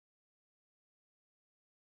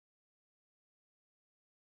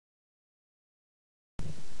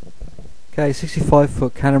Okay,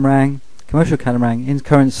 65-foot catamaran, commercial catamaran in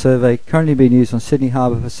current survey, currently being used on Sydney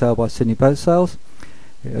Harbour for sale by Sydney Boat Sales.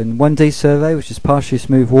 In 1D survey, which is partially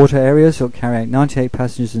smooth water areas, it will carry out 98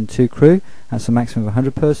 passengers and 2 crew. That's a maximum of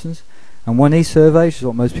 100 persons. And 1E survey, which is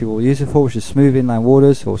what most people will use it for, which is smooth inland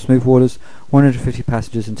waters or smooth waters, 150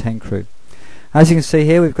 passengers and 10 crew. As you can see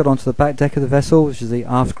here, we've got onto the back deck of the vessel, which is the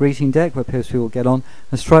aft greeting deck, where people get on,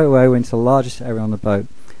 and straight away we're into the largest area on the boat.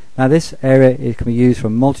 Now this area can be used for a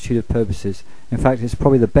multitude of purposes. In fact, it's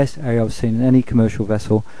probably the best area I've seen in any commercial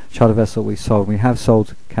vessel, charter vessel we've sold. We have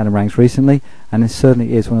sold catamarans recently, and it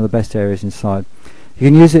certainly is one of the best areas inside. You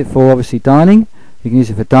can use it for obviously dining, you can use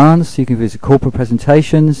it for dance, you can use it for corporate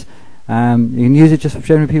presentations, you can use it just for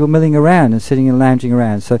general people milling around and sitting and lounging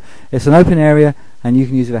around. So it's an open area, and you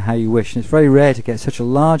can use it for how you wish. And it's very rare to get such a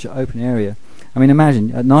large open area. I mean,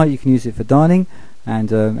 imagine at night you can use it for dining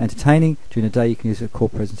and entertaining. During the day you can use it for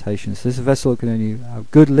corporate presentations. So this vessel can only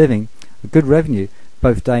have good living, a good revenue,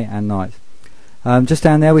 both day and night. Just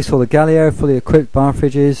down there we saw the galley area, fully equipped bar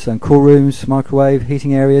fridges and cool rooms, microwave,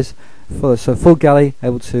 heating areas. So full galley,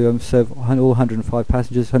 able to serve all 105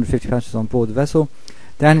 passengers, 150 passengers on board the vessel.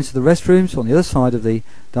 Down into the restrooms on the other side of the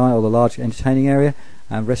or the large entertaining area,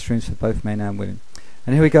 and restrooms for both men and women.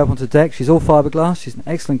 And here we go up onto the deck. She's all fiberglass. She's in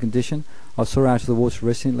excellent condition. I saw her out of the water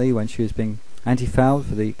recently when she was being anti-fouled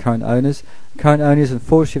for the current owners. Current owners,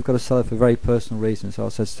 unfortunately, have got to sell it for very personal reasons, so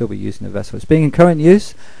I'll still be using the vessel. It's being in current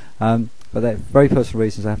use, but they're very personal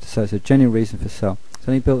reasons, I have to say. It's a genuine reason for sale. It's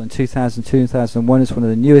only built in 2002, 2001. It's one of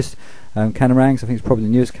the newest catamarans. I think it's probably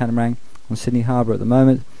the newest catamaran on Sydney Harbour at the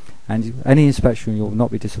moment, and any inspection you'll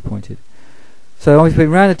not be disappointed. So we've been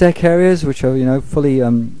around the deck areas, which are fully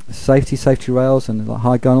safety rails and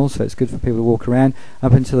high gunnels, so it's good for people to walk around,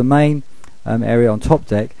 up into the main area on top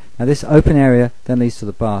deck. Now this open area then leads to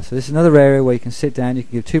the bar. So this is another area where you can sit down. You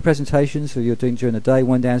can give 2 presentations, so you're doing during the day,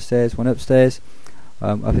 one downstairs, one upstairs,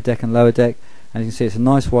 upper deck and lower deck. And you can see it's a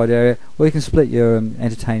nice wide area, or you can split your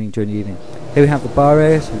entertaining during the evening. Here we have the bar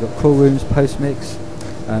area, so we've got cool rooms, post mix,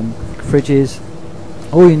 fridges,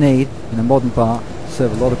 all you need in a modern bar to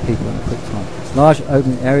serve a lot of people in a quick time. Large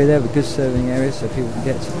open area there with good serving areas, so people can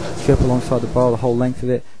get to go up alongside the bar the whole length of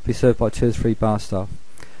it, be served by 2 or 3 bar staff.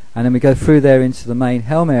 And then we go through there into the main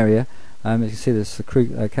helm area. As you can see, there's the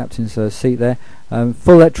crew captain's seat there.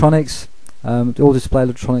 Full electronics, all display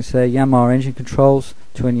electronics there. Yanmar engine controls,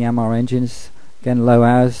 twin Yanmar engines. Again, low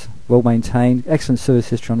hours, well maintained. Excellent service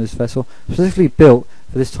history on this vessel. Specifically built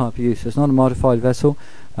for this type of use. So it's not a modified vessel.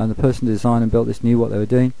 The person who designed and built this knew what they were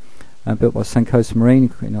doing. Built by Suncoast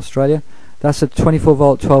Marine in Australia. That's a 24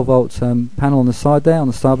 volt, 12 volt panel on the side there, on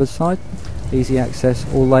the starboard side. Easy access,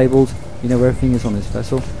 all labelled. You know where everything is on this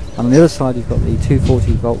vessel. And on the other side you've got the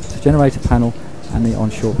 240 volt generator panel and the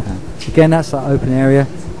onshore pan. Again, that's that open area,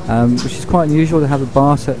 which is quite unusual to have a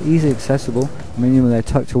bar so easily accessible. I mean, they're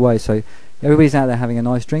tucked away, so everybody's out there having a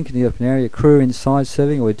nice drink in the open area. Crew inside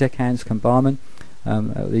serving, or deckhands come barman.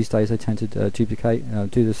 These days they tend to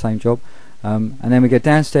duplicate, do the same job. And then we go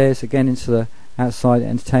downstairs again into the outside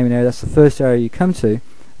entertainment area. That's the first area you come to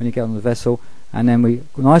when you get on the vessel. And then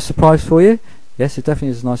nice surprise for you. Yes, it definitely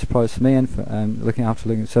is a nice surprise for me, and for looking at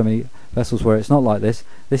so many vessels where it's not like this.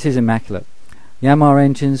 This is immaculate. Yanmar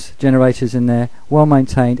engines, generators in there, well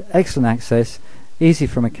maintained, excellent access, easy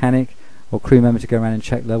for a mechanic or crew member to go around and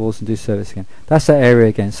check levels and do service again. That's that area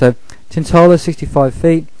again. So Tintola, 65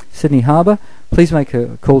 feet, Sydney Harbour. Please make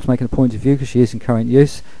a call to make an appointed view because she is in current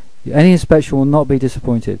use. Any inspection will not be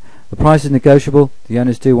disappointed. The price is negotiable. The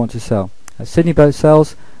owners do want to sell. At Sydney Boat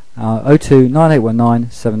Sales, 02 9819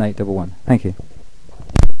 7811. Thank you.